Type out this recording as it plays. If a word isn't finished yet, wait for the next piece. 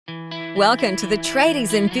Welcome to the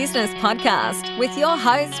Tradies in Business podcast with your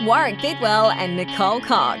hosts Warwick Bidwell and Nicole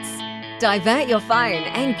Cox. Divert your phone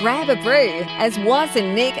and grab a brew as Waz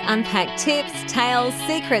and Nick unpack tips, tales,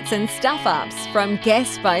 secrets and stuff-ups from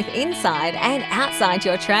guests both inside and outside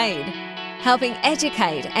your trade, helping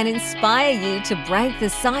educate and inspire you to break the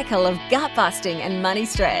cycle of gut-busting and money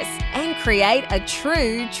stress and create a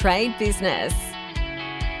true trade business.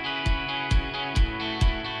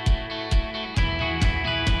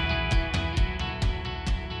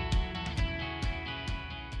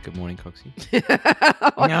 Good morning, Coxie.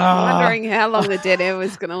 I was wondering how long the dead air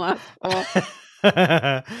was going to last for.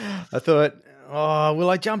 I thought, will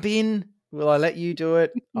I jump in? Will I let you do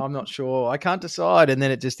it? I'm not sure. I can't decide. And then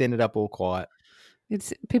it just ended up all quiet.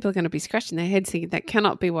 People are going to be scratching their heads thinking that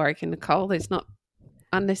cannot be Warwick and Nicole. There's not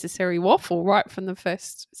unnecessary waffle right from the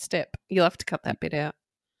first step. You'll have to cut that bit out.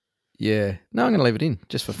 Yeah. No, I'm going to leave it in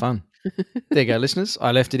just for fun. There you go, listeners.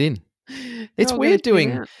 I left it in. It's weird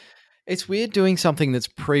doing... It's weird doing something that's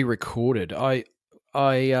pre-recorded. I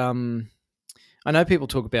know people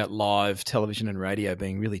talk about live television and radio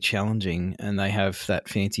being really challenging, and they have that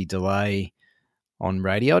fancy delay on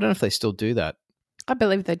radio. I don't know if they still do that. I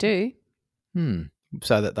believe they do.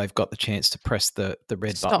 So that they've got the chance to press the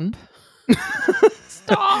red button.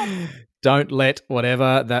 Stop. Don't let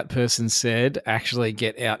whatever that person said actually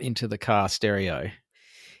get out into the car stereo.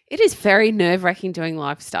 It is very nerve-wracking doing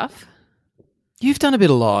live stuff. You've done a bit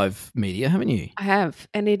of live media, haven't you? I have,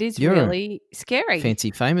 and it is You're really scary. Fancy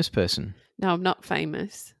famous person. No, I'm not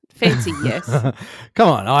famous. Fancy, yes. Come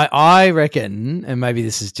on, I reckon, and maybe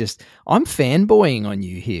this is just, I'm fanboying on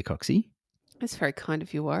you here, Coxie. That's very kind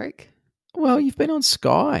of you, Warwick. Well, you've been on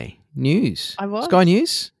Sky News. I was. Sky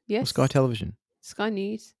News? Yes. Or Sky Television? Sky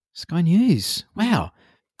News. Sky News. Wow.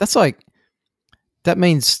 That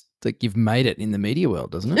means that you've made it in the media world,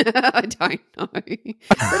 doesn't it? I don't know. But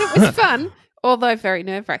it was fun. Although very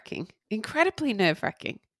nerve-wracking, incredibly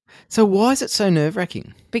nerve-wracking. So why is it so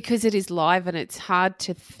nerve-wracking? Because it is live and it's hard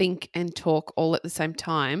to think and talk all at the same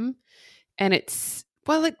time. And it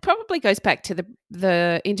probably goes back to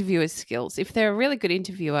the interviewer's skills. If they're a really good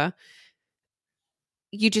interviewer,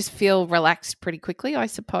 you just feel relaxed pretty quickly, I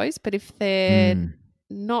suppose. But if they're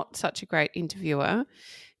not such a great interviewer,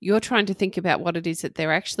 you're trying to think about what it is that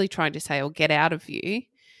they're actually trying to say or get out of you.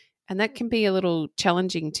 And that can be a little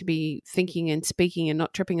challenging to be thinking and speaking and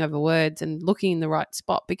not tripping over words and looking in the right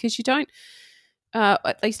spot because you don't,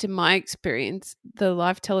 at least in my experience, the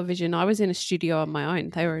live television, I was in a studio on my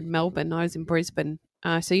own. They were in Melbourne. I was in Brisbane.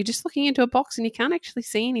 So you're just looking into a box and you can't actually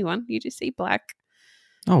see anyone. You just see black.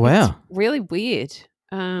 Oh, wow. It's really weird.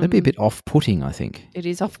 That'd be a bit off-putting, I think. It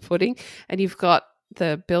is off-putting. And you've got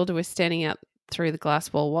the builder was standing out through the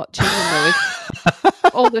glass wall watching and there was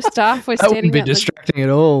all the staff were standing. That wouldn't be distracting at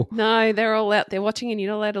all. No, they're all out there watching and you're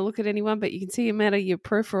not allowed to look at anyone, but you can see them out of your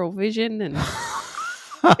peripheral vision and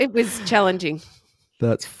it was challenging.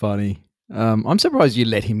 That's funny. I'm surprised you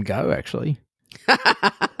let him go, actually.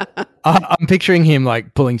 I'm picturing him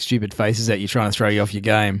like pulling stupid faces at you, trying to throw you off your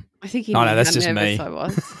game. I think he knew that's how just nervous me. I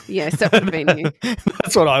was. Yes, that would have been you.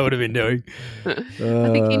 That's what I would have been doing. I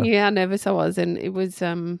think he knew how nervous I was and it was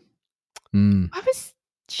I was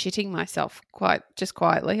shitting myself just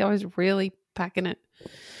quietly. I was really packing it.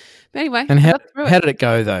 But anyway. And how did it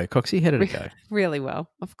go though, Coxie? How did it go? Really well,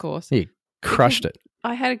 of course. You crushed it.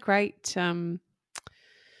 I had a great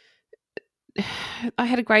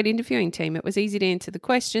interviewing team. It was easy to answer the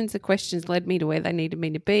questions. The questions led me to where they needed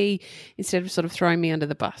me to be instead of sort of throwing me under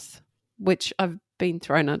the bus, which I've been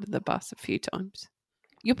thrown under the bus a few times.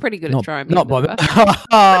 You're pretty good at throwing me under the bus.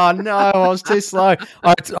 Oh, no, I was too slow.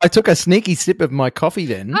 I took a sneaky sip of my coffee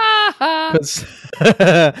then. Because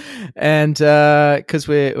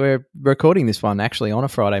we're recording this one actually on a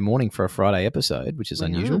Friday morning for a Friday episode, which is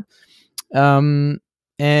unusual. And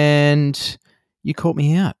you caught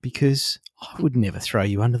me out because I would never throw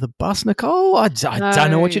you under the bus, Nicole. I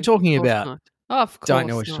don't know what you're talking about. Not. Oh, of course don't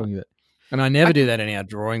know what you're talking about. And I never do that in our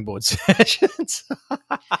drawing board sessions.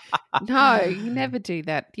 No, you never do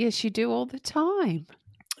that. Yes, you do all the time.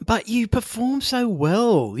 But you perform so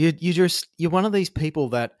well. You're one of these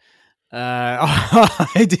people that I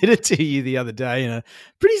did it to you the other day in a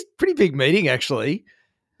pretty big meeting actually.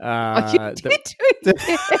 I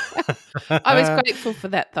was grateful for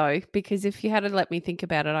that though, because if you had let me think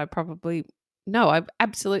about it, I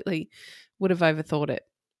absolutely would have overthought it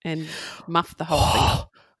and muffed the whole thing up.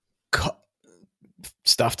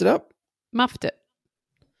 Stuffed it up? Muffed it.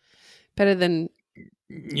 Better than...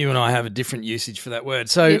 You and I have a different usage for that word.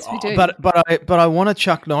 So, yes, we do. But I want to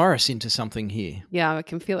Chuck Norris into something here. Yeah, I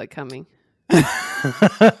can feel it coming.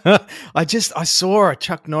 I saw a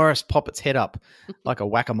Chuck Norris pop its head up like a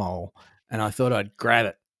whack-a-mole, and I thought I'd grab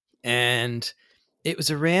it. And it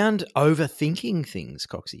was around overthinking things,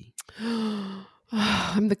 Coxie.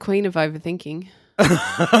 I'm the queen of overthinking.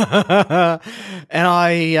 And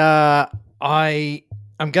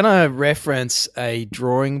I'm going to reference a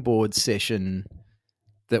drawing board session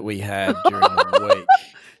that we had during the week.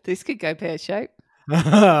 This could go pear-shaped. Well,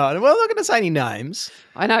 I'm not going to say any names.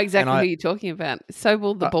 I know exactly who you're talking about. So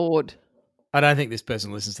will the board. I don't think this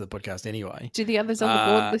person listens to the podcast anyway. Do the others on the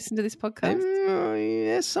board listen to this podcast?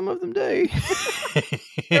 Yes, some of them do.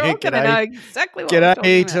 They're all going to know exactly what we're talking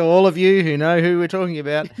G'day about. to all of you who know who we're talking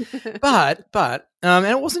about. But and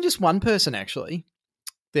it wasn't just one person actually.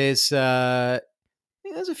 There's I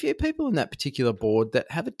think there's a few people in that particular board that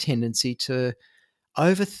have a tendency to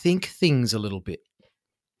overthink things a little bit.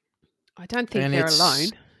 I don't think they're alone,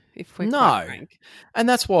 if we're quite frank. And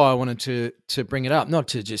that's why I wanted to bring it up, not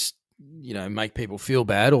to just, make people feel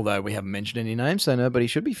bad, although we haven't mentioned any names, so nobody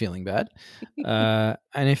should be feeling bad. And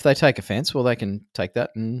if they take offense, well, they can take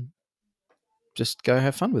that and just go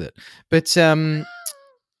have fun with it. But, the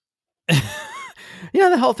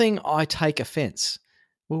whole thing, I take offense.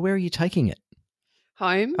 Well, where are you taking it?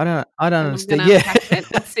 Home. I don't understand.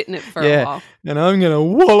 I'm sitting it for a while. And I'm going to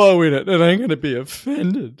wallow in it and I'm going to be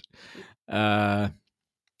offended. I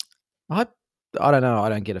don't know. I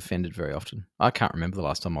don't get offended very often. I can't remember the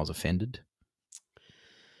last time I was offended.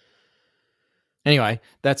 Anyway,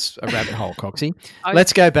 that's a rabbit hole, Coxie.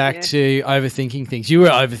 Let's go back to overthinking things. You were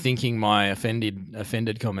overthinking my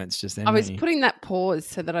offended comments just then. I was putting that pause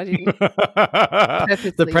so that I didn't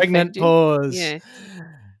the pregnant pause. Yeah.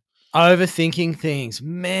 Overthinking things.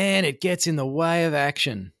 Man, it gets in the way of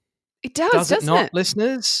action. It does, doesn't it not, it?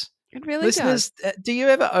 Listeners? It really listeners, does. Do you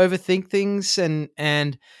ever overthink things?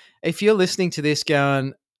 And if you're listening to this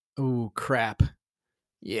going, oh, crap,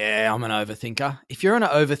 yeah, I'm an overthinker. If you're an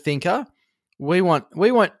overthinker, we want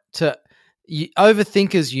to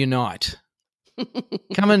overthinkers unite.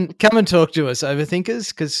 Come and talk to us, overthinkers,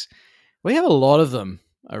 because we have a lot of them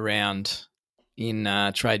around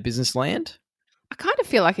in trade business land. I kind of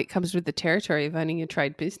feel like it comes with the territory of owning a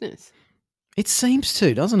trade business. It seems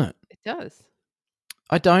to, doesn't it? It does.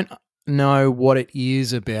 I don't know what it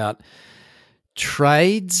is about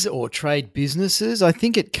trades or trade businesses. I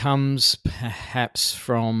think it comes perhaps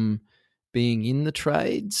from being in the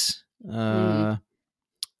trades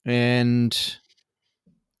and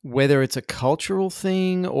whether it's a cultural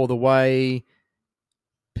thing or the way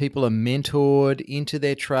people are mentored into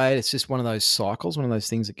their trade. It's just one of those cycles, one of those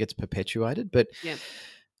things that gets perpetuated. But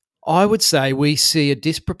I would say we see a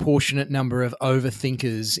disproportionate number of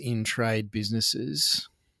overthinkers in trade businesses,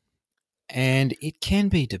 and it can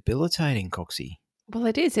be debilitating, Coxie. Well,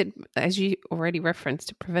 it is. It, as you already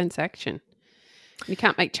referenced, it prevents action. You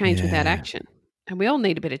can't make change without action, and we all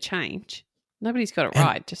need a bit of change. Nobody's got it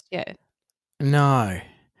right just yet. No,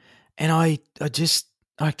 and I just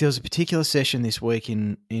like there was a particular session this week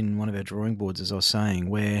in one of our drawing boards, as I was saying,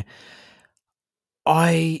 where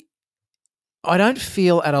I don't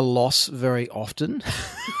feel at a loss very often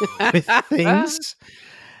with things.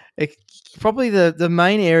 Probably the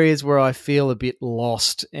main areas where I feel a bit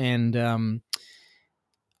lost and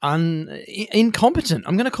incompetent.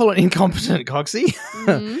 I'm going to call it incompetent, Coxie.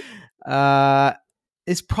 Mm-hmm.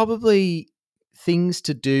 It's probably things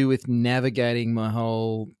to do with navigating my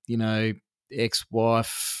whole,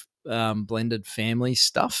 ex-wife blended family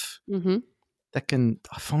stuff. Mm-hmm.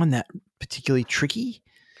 I find that particularly tricky.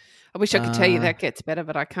 I wish I could tell you that gets better,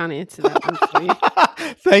 but I can't answer that one for you.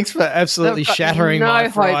 Thanks for absolutely shattering my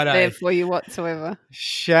Friday. No hope there for you whatsoever.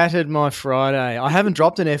 Shattered my Friday. I haven't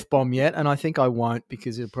dropped an F-bomb yet, and I think I won't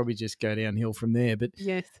because it'll probably just go downhill from there. But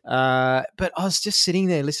yes. But I was just sitting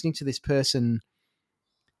there listening to this person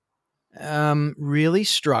really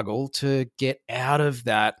struggle to get out of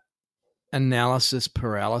that analysis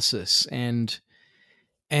paralysis and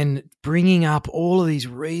bringing up all of these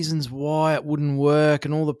reasons why it wouldn't work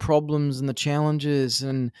and all the problems and the challenges.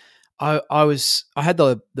 And I had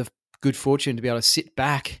the good fortune to be able to sit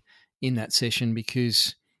back in that session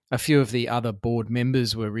because a few of the other board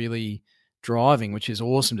members were really driving, which is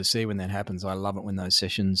awesome to see when that happens. I love it when those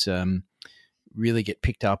sessions really get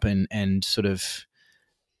picked up and sort of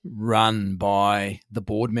run by the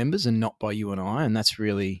board members and not by you and I. And that's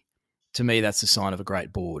really, to me, that's a sign of a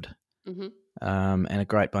great board. Mm-hmm. And a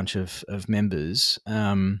great bunch of members.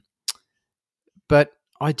 But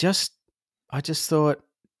I just thought,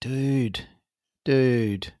 dude,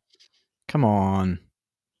 come on.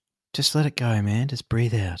 Just let it go, man. Just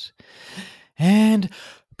breathe out. And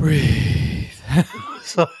breathe.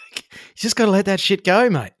 It's like, you just got to let that shit go,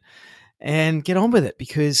 mate. and get on with it,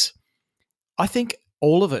 because I think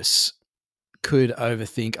all of us could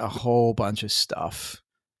overthink a whole bunch of stuff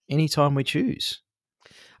anytime we choose.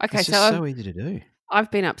 Okay, It's just so easy to do. I've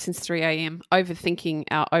been up since 3 a.m. overthinking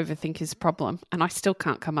our overthinker's problem, and I still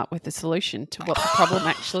can't come up with a solution to what the problem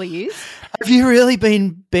actually is. Have you really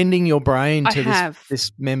been bending your brain to have.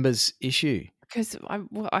 this member's issue? Because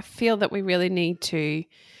I feel that we really need to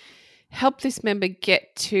help this member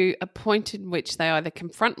get to a point in which they either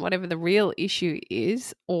confront whatever the real issue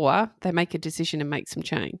is, or they make a decision and make some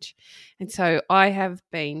change. And so I have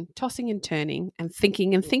been tossing and turning and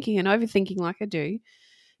thinking and overthinking like I do,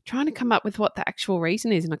 trying to come up with what the actual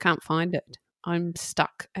reason is, and I can't find it. I'm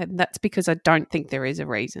stuck, and that's because I don't think there is a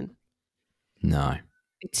reason. No.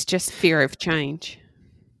 It's just fear of change.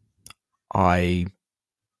 I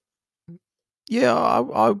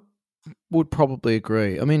would probably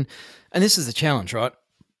agree. I mean, and this is the challenge, right?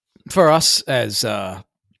 For us as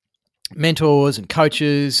mentors and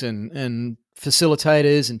coaches and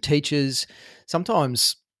facilitators and teachers,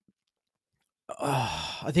 sometimes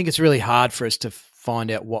I think it's really hard for us to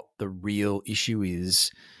find out what the real issue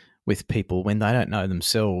is with people when they don't know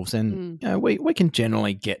themselves. And we can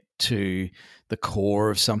generally get to the core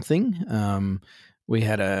of something. We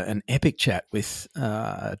had an epic chat with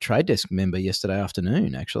a trade desk member yesterday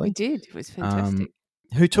afternoon, actually. We did. It was fantastic.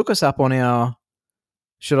 Who took us up on our,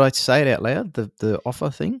 should I say it out loud, the offer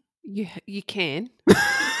thing? You can.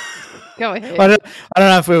 Go ahead. I don't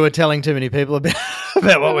know if we were telling too many people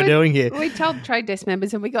about what we're doing here. We told trade desk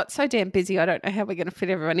members, and we got so damn busy, I don't know how we're going to fit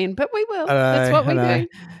everyone in, but we will. That's what we do.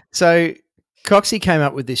 So Coxie came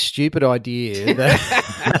up with this stupid idea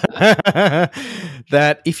that,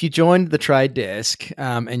 that if you joined the trade desk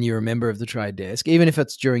and you're a member of the trade desk, even if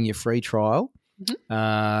it's during your free trial,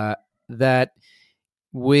 that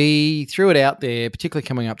we threw it out there, particularly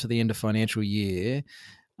coming up to the end of financial year,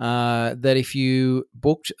 that if you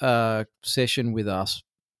booked a session with us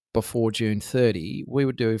before June 30, we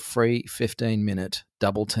would do a free 15-minute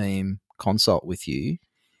double team consult with you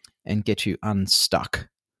and get you unstuck.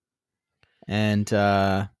 And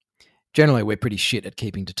generally, we're pretty shit at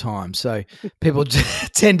keeping to time, so people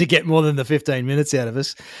tend to get more than the 15 minutes out of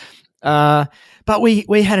us. But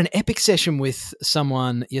we had an epic session with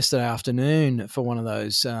someone yesterday afternoon for one of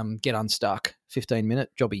those get unstuck 15-minute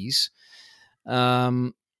jobbies.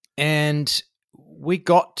 And we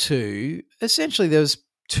got to, essentially there was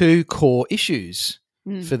two core issues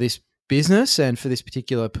for this business and for this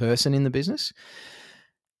particular person in the business.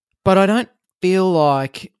 But I don't feel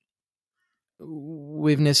like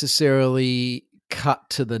we've necessarily cut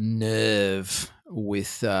to the nerve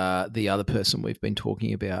with the other person we've been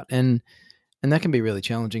talking about. And that can be really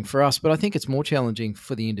challenging for us, but I think it's more challenging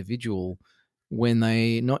for the individual when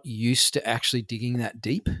they're not used to actually digging that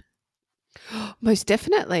deep. Most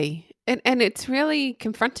definitely. And it's really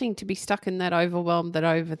confronting to be stuck in that overwhelm that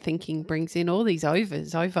overthinking brings in all these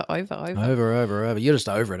overs, over. You're just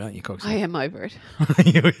over it, aren't you, Cox? I am over it.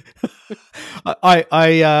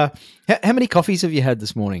 How many coffees have you had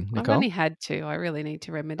this morning, Nicole? I've only had two. I really need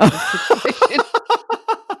to remedy the situation.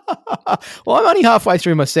 Well, I'm only halfway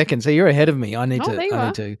through my second, so you're ahead of me. I need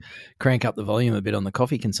to crank up the volume a bit on the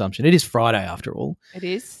coffee consumption. It is Friday after all. It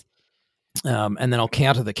is. And then I'll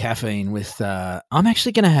counter the caffeine with I'm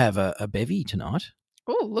actually going to have a bevy tonight.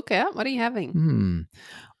 Oh, look out. What are you having?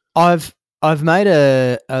 I've made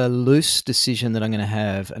a loose decision that I'm going to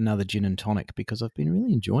have another gin and tonic because I've been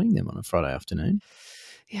really enjoying them on a Friday afternoon.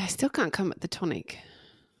 Yeah, I still can't come at the tonic.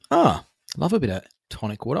 Oh, love a bit of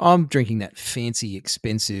tonic water. I'm drinking that fancy,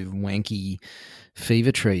 expensive, wanky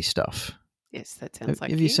Fever Tree stuff. Yes, that sounds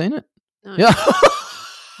like Have you seen it? No. Yeah.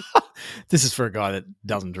 This is for a guy that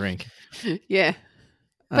doesn't drink. Yeah.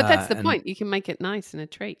 But that's the point. You can make it nice and a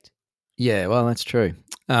treat. Yeah, well, that's true.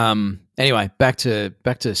 Anyway, back to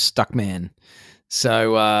Stuckman.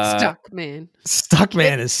 So Stuckman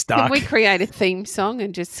is stuck. Can we create a theme song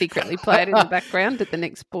and just secretly play it in the background at the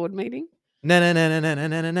next board meeting? No,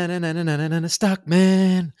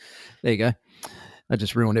 Stuckman. There you go. I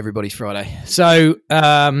just ruined everybody's Friday. So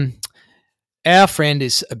our friend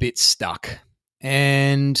is a bit stuck,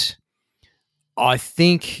 and I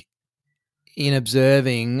think in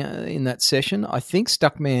observing in that session, I think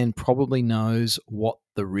Stuckman probably knows what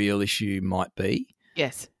the real issue might be.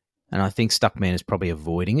 Yes. And I think Stuckman is probably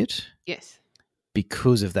avoiding it. Yes.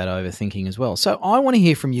 Because of that overthinking as well. So I want to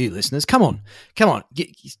hear from you, listeners. Come on,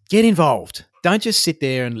 get involved. Don't just sit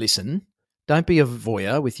there and listen. Don't be a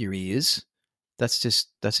voyeur with your ears. That's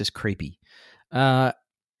just creepy.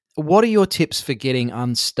 What are your tips for getting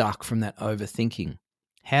unstuck from that overthinking?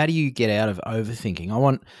 How do you get out of overthinking? I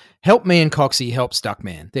want help me and Coxie help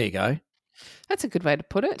Stuckman. There you go. That's a good way to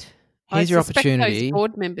put it. here's your suspect opportunity. Those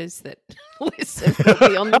board members that listen will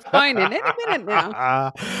be on the phone in any minute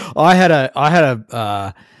now. I had a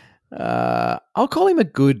I'll call him a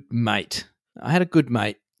good mate. I had a good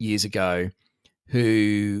mate years ago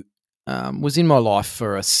who was in my life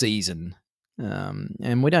for a season.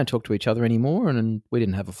 And we don't talk to each other anymore, and we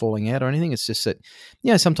didn't have a falling out or anything. It's just that,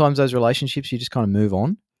 sometimes those relationships, you just kind of move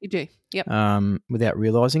on. You do, yep. Without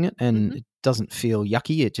realising it, and it doesn't feel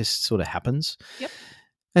yucky. It just sort of happens. Yep.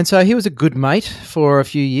 And so he was a good mate for a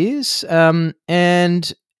few years,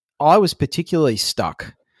 and I was particularly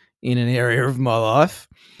stuck in an area of my life,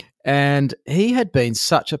 and he had been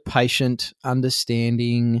such a patient,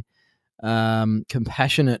 understanding,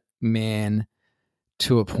 compassionate man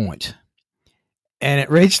to a point. And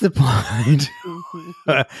it reached the point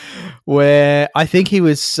where I think he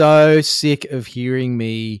was so sick of hearing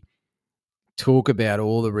me talk about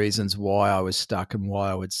all the reasons why I was stuck and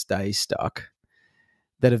why I would stay stuck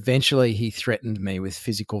that eventually he threatened me with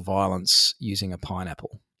physical violence using a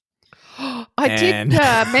pineapple. I did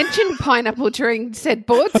mention pineapple during said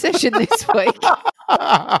board session this week.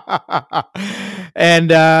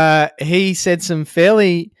 And he said some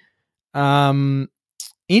fairly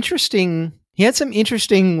interesting... He had some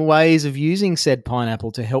interesting ways of using said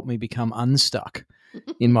pineapple to help me become unstuck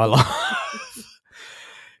in my life.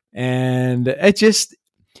 And it just,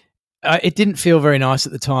 it didn't feel very nice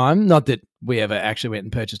at the time. Not that we ever actually went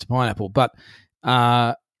and purchased a pineapple, but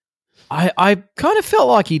I kind of felt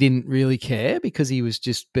like he didn't really care because he was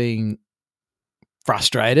just being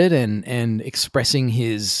frustrated and expressing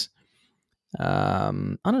his, I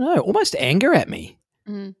don't know, almost anger at me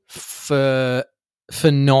for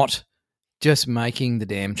not just making the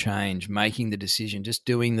damn change, making the decision, just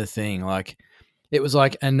doing the thing. Like, it was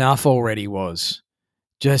like enough already was.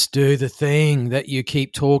 Just do the thing that you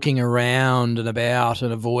keep talking around and about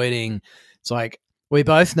and avoiding. It's like, we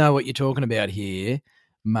both know what you're talking about here.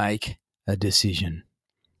 Make a decision.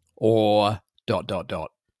 Or ...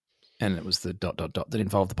 And it was the ... that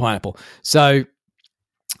involved the pineapple. So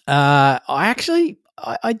I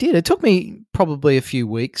did. It took me probably a few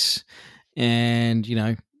weeks, and,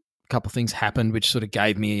 a couple of things happened which sort of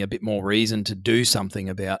gave me a bit more reason to do something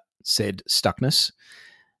about said stuckness.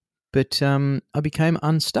 But I became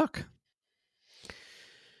unstuck.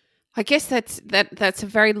 I guess that's a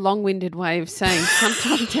very long-winded way of saying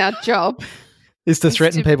sometimes our job is to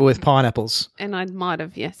threaten people with pineapples. And I might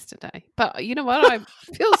have yesterday. But you know what? I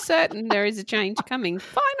feel certain there is a change coming,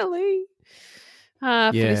 finally,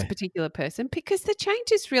 for this particular person, because the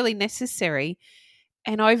change is really necessary,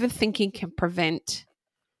 and overthinking can prevent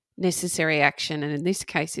necessary action. And in this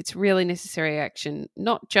case, it's really necessary action,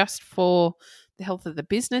 not just for the health of the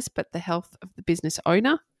business, but the health of the business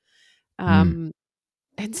owner. And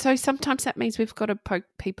so sometimes that means we've got to poke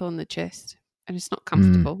people in the chest, and it's not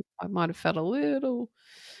comfortable. I might have felt a little,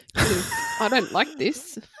 I don't like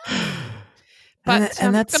this. But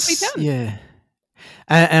and that's got to be done. Yeah.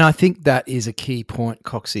 And I think that is a key point,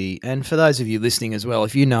 Coxie. And for those of you listening as well,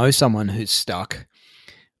 if you know someone who's stuck,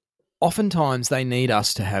 oftentimes they need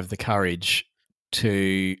us to have the courage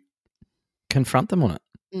to confront them on it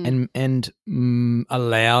and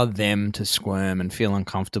allow them to squirm and feel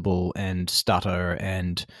uncomfortable and stutter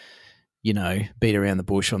and, beat around the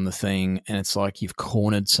bush on the thing. And it's like you've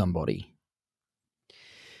cornered somebody.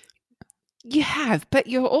 You have, but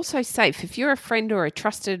you're also safe. If you're a friend or a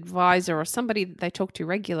trusted advisor or somebody that they talk to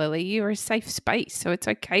regularly, you're a safe space. So it's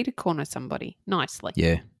okay to corner somebody nicely.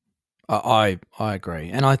 Yeah, I agree.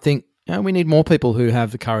 And I think we need more people who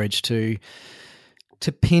have the courage to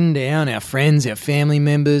pin down our friends, our family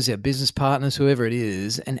members, our business partners, whoever it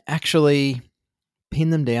is, and actually pin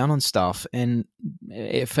them down on stuff, and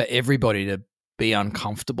for everybody to be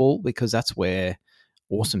uncomfortable, because that's where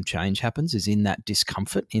awesome change happens, is in that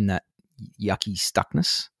discomfort, in that yucky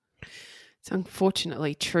stuckness. It's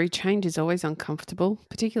unfortunately true. Change is always uncomfortable,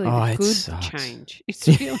 particularly the good change. It's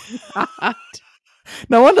really hard.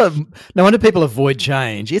 No wonder people avoid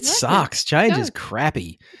change. It sucks. Change is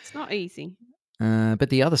crappy. It's not easy. But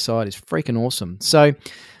the other side is freaking awesome. So,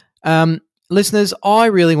 listeners, I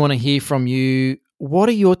really want to hear from you. What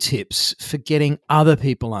are your tips for getting other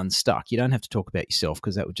people unstuck? You don't have to talk about yourself,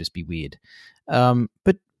 because that would just be weird.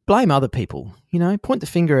 But blame other people, point the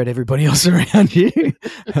finger at everybody else around you.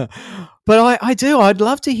 But I'd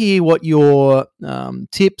love to hear what your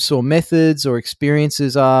tips or methods or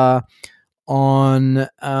experiences are on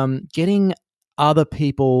getting other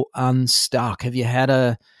people unstuck. Have you had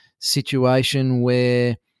a situation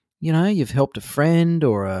where, you've helped a friend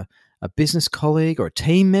or a business colleague or a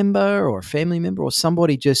team member or a family member or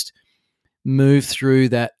somebody just move through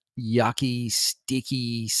that yucky,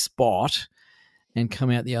 sticky spot and come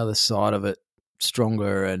out the other side of it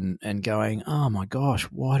stronger and going, oh my gosh,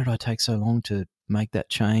 why did I take so long to make that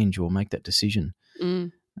change or make that decision?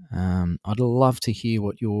 I'd love to hear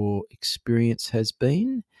what your experience has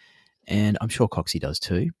been, and I'm sure Coxie does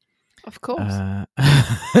too. Of course.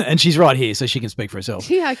 And she's right here, so she can speak for herself.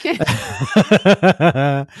 Yeah, I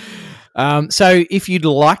can. So if you'd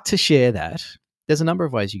like to share that, there's a number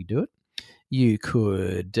of ways you can do it. You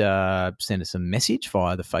could send us a message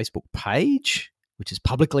via the Facebook page, which is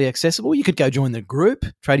publicly accessible. You could go join the group,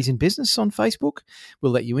 Tradies in Business on Facebook.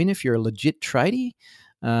 We'll let you in if you're a legit tradie.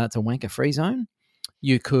 It's a wanker-free zone.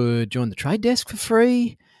 You could join the trade desk for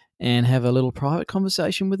free and have a little private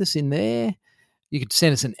conversation with us in there. You could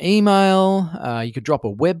send us an email. You could drop a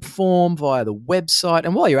web form via the website.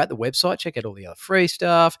 And while you're at the website, check out all the other free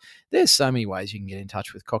stuff. There's so many ways you can get in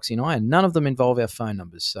touch with Coxie and I, and none of them involve our phone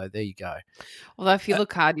numbers. So there you go. Although if you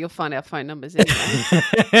look hard, you'll find our phone numbers anyway.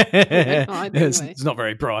 It's not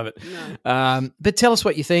very private. No. But tell us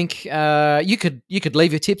what you think. You could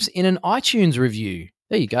leave your tips in an iTunes review.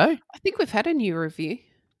 There you go. I think we've had a new review.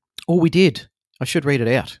 Oh, we did. I should read it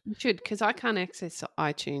out. You should, because I can't access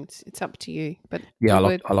iTunes. It's up to you. But yeah,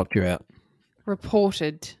 I locked you out.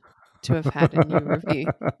 Reported to have had a new review.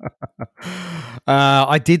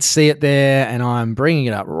 I did see it there, and I'm bringing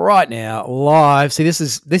it up right now live. See, this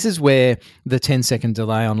is where the 10-second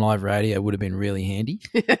delay on live radio would have been really handy,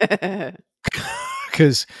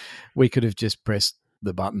 because we could have just pressed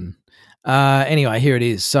the button. Anyway, here it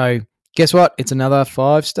is. So guess what? It's another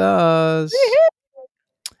 5 stars.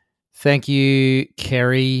 Thank you,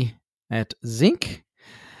 Kerry at Zinc.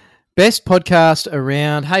 Best podcast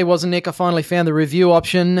around. Hey, wasn't Nick? I finally found the review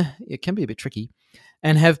option. It can be a bit tricky.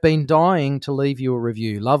 And have been dying to leave you a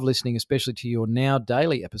review. Love listening, especially to your now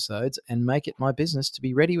daily episodes, and make it my business to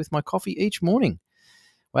be ready with my coffee each morning.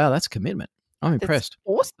 Wow, that's commitment. I'm impressed.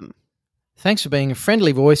 That's awesome. Thanks for being a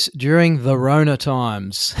friendly voice during the Rona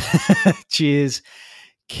times. Cheers,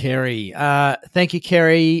 Kerry. Thank you,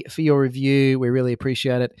 Kerry, for your review. We really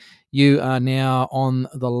appreciate it. You are now on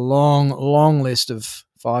the long, long list of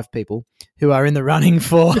 5 people who are in the running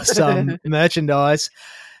for some merchandise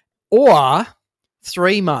or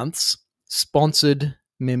 3 months sponsored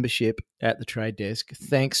membership at the Trade Desk,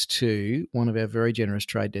 thanks to one of our very generous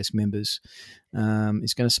Trade Desk members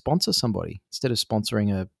is going to sponsor somebody. Instead of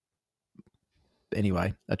sponsoring a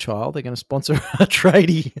child, they're going to sponsor a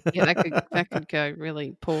tradie. Yeah, that could go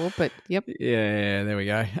really poor, but yep. Yeah, there we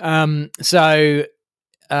go. So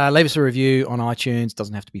leave us a review on iTunes.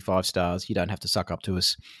 Doesn't have to be 5 stars. You don't have to suck up to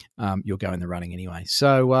us. You'll go in the running anyway.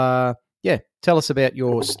 So, tell us about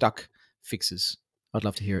your stuck fixes. I'd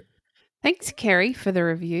love to hear it. Thanks, Kerry, for the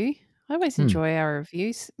review. I always enjoy our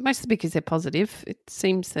reviews, mostly because they're positive. It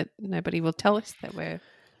seems that nobody will tell us that we're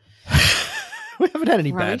we haven't had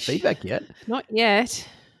any rubbish. bad feedback yet. Not yet.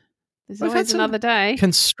 There's We've always had another day.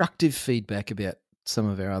 Constructive feedback about some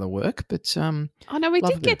of our other work, but oh no, we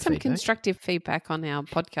love did get some feedback. Constructive feedback on our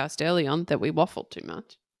podcast early on that we waffled too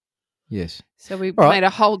much. Yes. So we All right. made a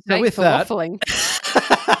whole day with for that- waffling.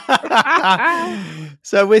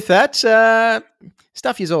 So with that,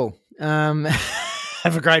 stuff yous all.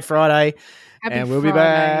 Have a great Friday. Happy And we'll be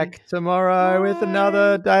Friday. back tomorrow with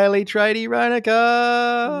another daily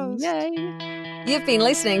TradieRonaCast. Yay. You've been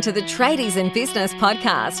listening to the Tradies in Business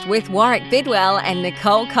podcast with Warwick Bidwell and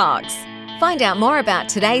Nicole Cox. Find out more about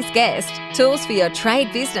today's guest, tools for your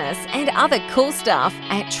trade business, and other cool stuff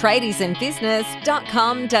at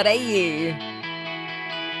tradiesinbusiness.com.au.